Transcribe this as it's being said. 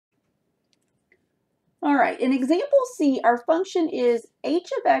All right, in example C, our function is h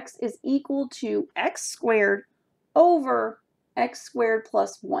of x is equal to x squared over x squared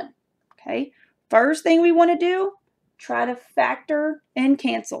plus 1. Okay, first thing we want to do, try to factor and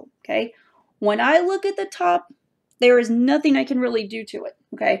cancel. Okay, when I look at the top, there is nothing I can really do to it.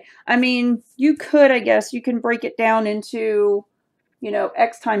 Okay, I mean, you could, I guess, you can break it down into,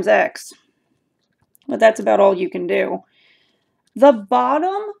 x times x, but that's about all you can do. The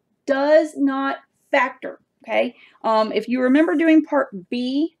bottom does not factor, okay? If you remember doing part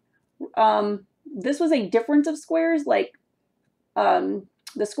B, this was a difference of squares, like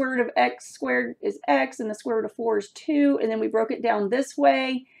the square root of x squared is x and the square root of 4 is 2, and then we broke it down this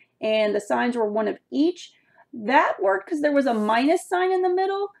way, and the signs were one of each. That worked because there was a minus sign in the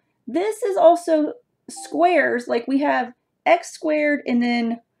middle. This is also squares, like we have x squared and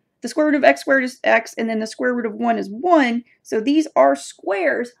then the square root of x squared is x, and then the square root of 1 is 1. So these are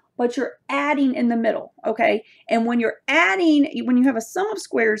squares, but you're adding in the middle, okay? And when you're adding, when you have a sum of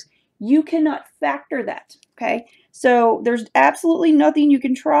squares, you cannot factor that, okay? So there's absolutely nothing you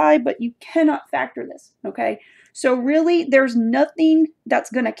can try, but you cannot factor this, okay? So really, there's nothing that's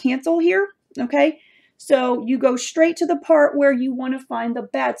going to cancel here, okay? So you go straight to the part where you want to find the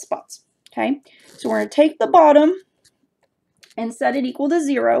bad spots, okay? So we're going to take the bottom and set it equal to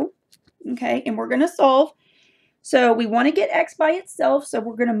 0, okay? And we're going to solve. So we want to get x by itself, so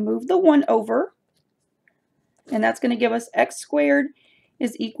we're going to move the 1 over, and that's going to give us x squared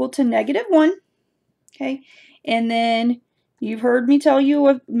is equal to -1, okay? And then you've heard me tell you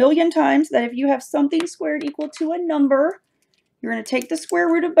a million times that if you have something squared equal to a number, you're going to take the square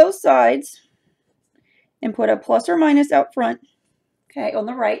root of both sides and put a plus or minus out front, okay, on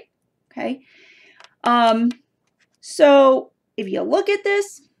the right, okay? So if you look at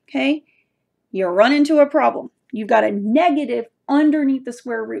this, okay, you run into a problem. You've got a negative underneath the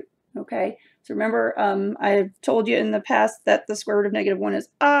square root, okay? So remember, I've told you in the past that the square root of -1 is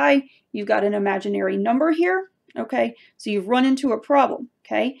I. You've got an imaginary number here, okay? So you've run into a problem,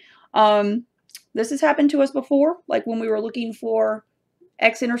 okay? This has happened to us before, like when we were looking for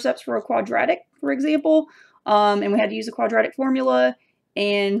x-intercepts for a quadratic, for example, and we had to use a quadratic formula,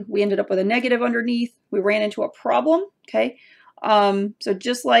 and we ended up with a negative underneath. We ran into a problem, okay? So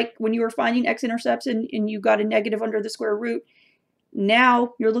just like when you were finding x-intercepts and you got a negative under the square root,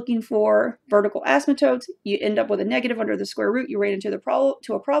 now you're looking for vertical asymptotes. You end up with a negative under the square root. You ran into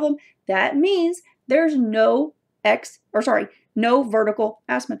a problem. That means there's no no vertical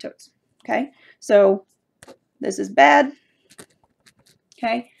asymptotes. Okay, so this is bad.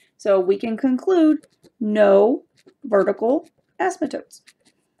 Okay, so we can conclude no vertical asymptotes,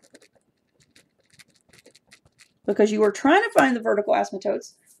 because you were trying to find the vertical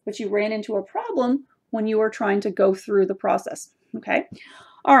asymptotes, but you ran into a problem when you were trying to go through the process. Okay.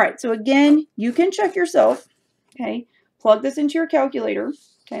 All right. So again, you can check yourself. Okay. Plug this into your calculator.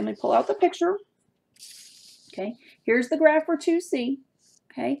 Okay. Let me pull out the picture. Okay. Here's the graph for 2C.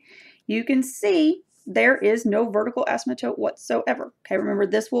 Okay. You can see there is no vertical asymptote whatsoever. Okay. Remember,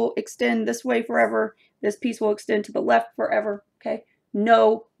 this will extend this way forever. This piece will extend to the left forever. Okay.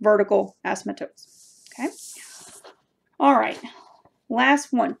 No vertical asymptotes. Okay. All right.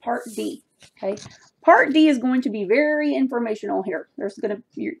 Last one, part D. Okay. Part D is going to be very informational here.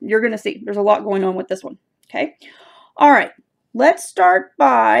 You're gonna see there's a lot going on with this one. Okay. All right. Let's start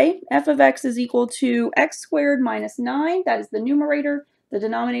by f of x is equal to x squared minus 9. That is the numerator. The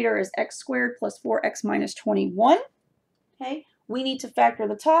denominator is x squared plus 4x minus 21. Okay. We need to factor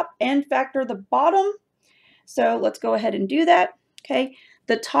the top and factor the bottom. So let's go ahead and do that. Okay.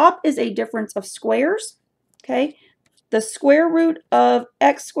 The top is a difference of squares. Okay. The square root of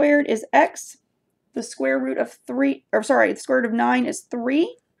x squared is x. The square root of the square root of 9 is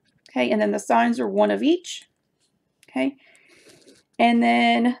 3. Okay, and then the signs are one of each. Okay, and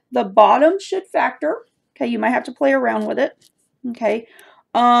then the bottom should factor. Okay, you might have to play around with it. Okay,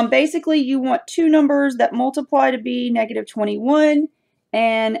 basically you want two numbers that multiply to be -21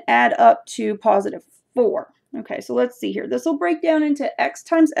 and add up to +4. Okay, so let's see here. This will break down into x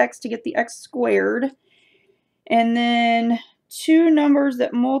times x to get the x squared. And then two numbers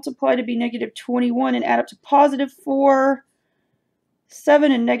that multiply to be -21 and add up to +4,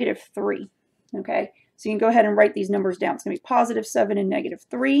 7 and -3. Okay, so you can go ahead and write these numbers down. It's going to be +7 and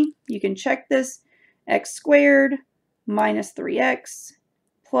 -3. You can check this. X squared minus 3x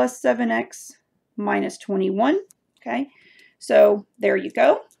plus 7x minus 21. Okay, so there you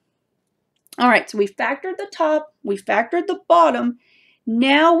go. All right, so we factored the top, we factored the bottom.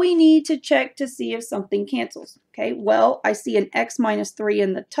 Now we need to check to see if something cancels. Okay, well, I see an x minus 3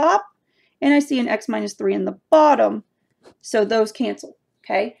 in the top, and I see an x minus 3 in the bottom, so those cancel.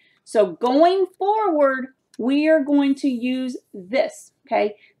 Okay, So going forward, we are going to use this,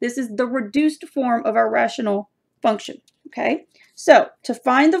 okay? This is the reduced form of our rational function, okay? So to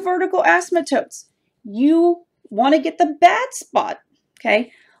find the vertical asymptotes, you want to get the bad spot,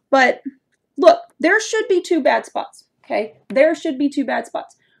 okay? But look, there should be two bad spots, okay? There should be two bad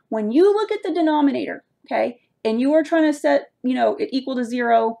spots. When you look at the denominator, okay, and you are trying to set, it equal to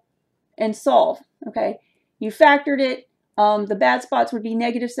 0 and solve, okay, you factored it. The bad spots would be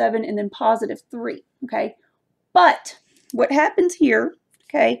 -7 and then +3, okay? But what happens here,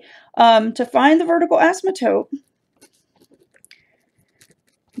 okay, to find the vertical asymptote,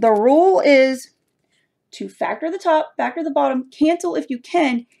 the rule is to factor the top, factor the bottom, cancel if you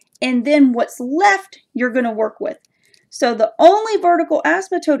can, and then what's left you're going to work with. So the only vertical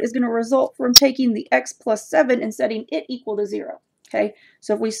asymptote is going to result from taking the x plus 7 and setting it equal to 0. Okay,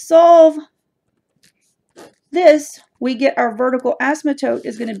 so if we solve this, we get our vertical asymptote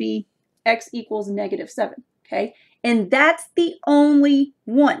is going to be x equals -7. Okay, and that's the only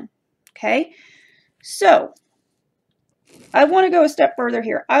one. Okay, so I want to go a step further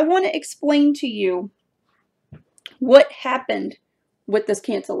here. I want to explain to you what happened with this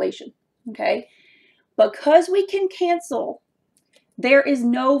cancellation. Okay, because we can cancel, there is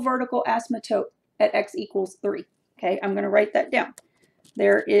no vertical asymptote at x equals 3. Okay, I'm going to write that down.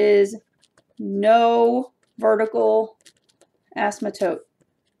 There is no vertical asymptote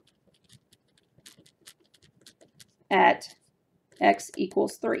at x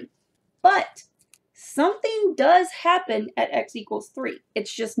equals 3. But something does happen at x equals 3.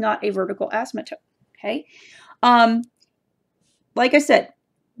 It's just not a vertical asymptote. Okay. Like I said,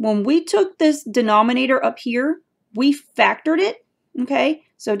 when we took this denominator up here, we factored it. Okay.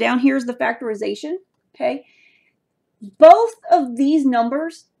 So down here's the factorization. Okay. Both of these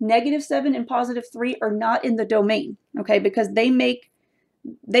numbers, -7 and +3, are not in the domain. Okay, because they make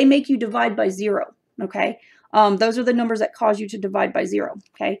you divide by 0. Okay. Those are the numbers that cause you to divide by 0,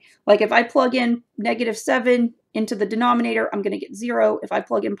 okay? Like if I plug in -7 into the denominator, I'm going to get 0. If I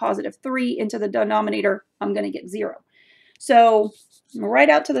plug in +3 into the denominator, I'm going to get 0. So right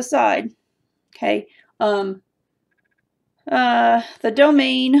out to the side, okay, the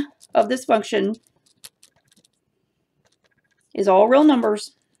domain of this function is all real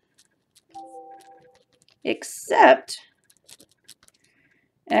numbers except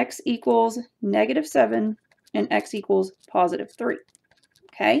x equals -7 and x equals +3.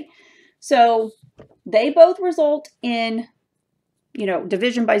 Okay, so they both result in,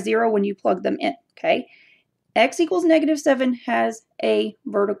 division by 0 when you plug them in. Okay, x equals -7 has a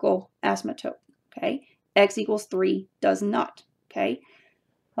vertical asymptote. Okay, x equals 3 does not. Okay,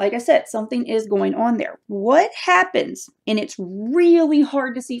 like I said, something is going on there. What happens, and it's really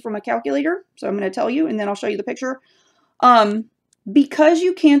hard to see from a calculator, so I'm going to tell you, and then I'll show you the picture. Because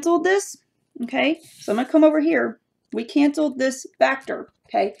you canceled this, okay, so I'm going to come over here. We canceled this factor,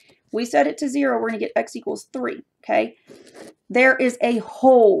 okay? We set it to 0. We're going to get x equals 3, okay? There is a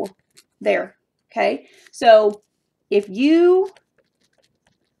hole there, okay? So if you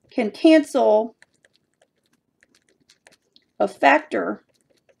can cancel a factor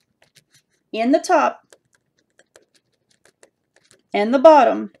in the top and the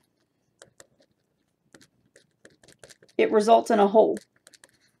bottom, it results in a hole,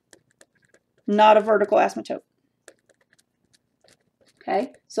 not a vertical asymptote.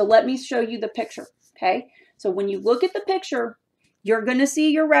 Okay, so let me show you the picture. Okay, so when you look at the picture, you're going to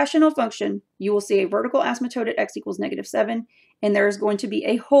see your rational function. You will see a vertical asymptote at x equals -7, and there is going to be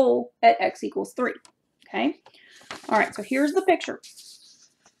a hole at x equals 3. Okay, all right, so here's the picture.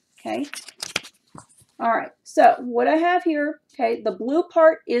 Okay, all right, so what I have here, okay, the blue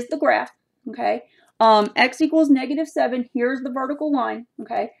part is the graph. Okay, x equals -7. Here's the vertical line.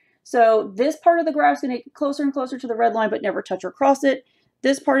 Okay, so this part of the graph is going to get closer and closer to the red line, but never touch or cross it.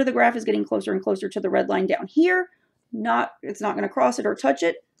 This part of the graph is getting closer and closer to the red line down here. It's not going to cross it or touch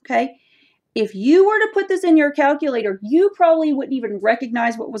it. Okay, if you were to put this in your calculator, you probably wouldn't even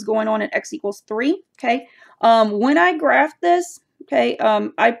recognize what was going on at x equals 3. Okay, when I graphed this, okay,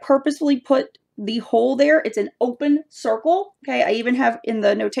 I purposefully put the hole there. It's an open circle. Okay, I even have in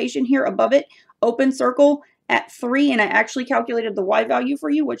the notation here above it, open circle at 3, and I actually calculated the y value for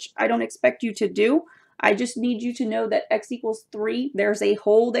you, which I don't expect you to do. I just need you to know that x equals 3, there's a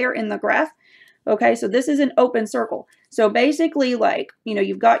hole there in the graph. Okay, so this is an open circle. So basically, like,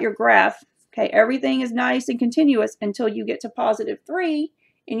 you've got your graph. Okay, everything is nice and continuous until you get to +3,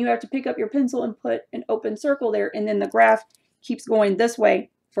 and you have to pick up your pencil and put an open circle there, and then the graph keeps going this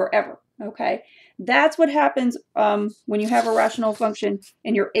way forever. Okay, that's what happens when you have a rational function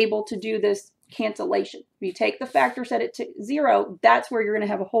and you're able to do this cancellation. If you take the factor, set it to 0, that's where you're going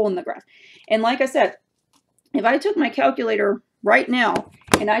to have a hole in the graph. And like I said, if I took my calculator right now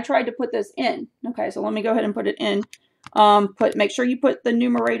and I tried to put this in, okay, so let me go ahead and put it in. Make sure you put the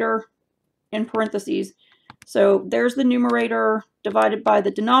numerator in parentheses. So there's the numerator divided by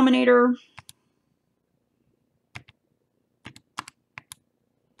the denominator.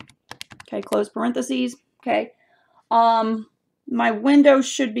 Okay, close parentheses. Okay. My window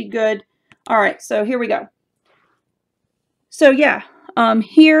should be good. All right, so here we go. So yeah,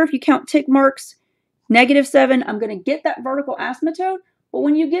 here, if you count tick marks, -7, I'm going to get that vertical asymptote. But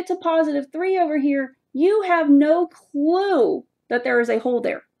when you get to +3 over here, you have no clue that there is a hole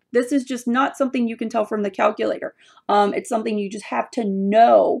there. This is just not something you can tell from the calculator. It's something you just have to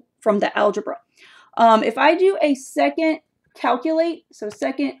know from the algebra. If I do a second calculate, so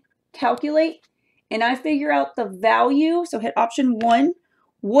second calculate, and I figure out the value, so hit option 1,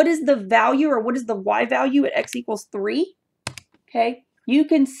 what is the value or what is the y value at x equals 3? Okay, you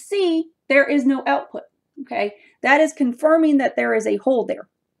can see there is no output. Okay, that is confirming that there is a hole there.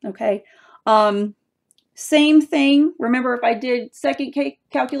 Okay, same thing. Remember, if I did second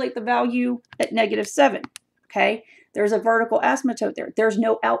calculate the value at -7, okay, there's a vertical asymptote there. There's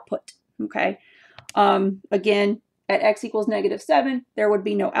no output. Okay, again, at x equals -7, there would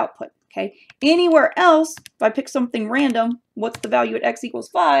be no output. Okay, anywhere else, if I pick something random, what's the value at x equals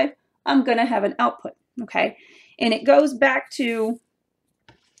 5? I'm going to have an output. Okay, and it goes back to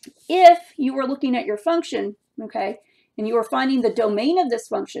if you were looking at your function, okay, and you were finding the domain of this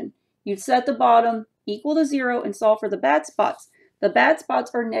function, you'd set the bottom equal to 0 and solve for the bad spots. The bad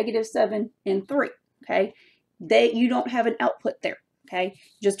spots are -7 and 3. Okay, you don't have an output there. Okay,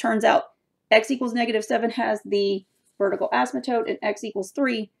 it just turns out x equals -7 has the vertical asymptote and x equals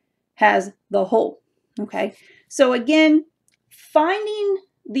 3 has the hole. Okay, so again, finding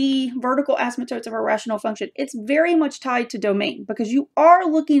the vertical asymptotes of a rational function, it's very much tied to domain because you are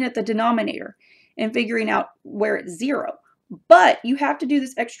looking at the denominator and figuring out where it's 0. But you have to do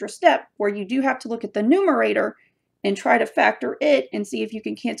this extra step where you do have to look at the numerator and try to factor it and see if you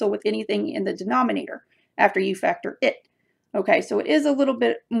can cancel with anything in the denominator after you factor it. Okay, so it is a little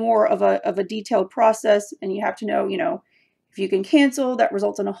bit more of a detailed process, and you have to know, if you can cancel, that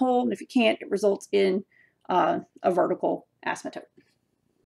results in a hole, and if you can't, it results in a vertical asymptote.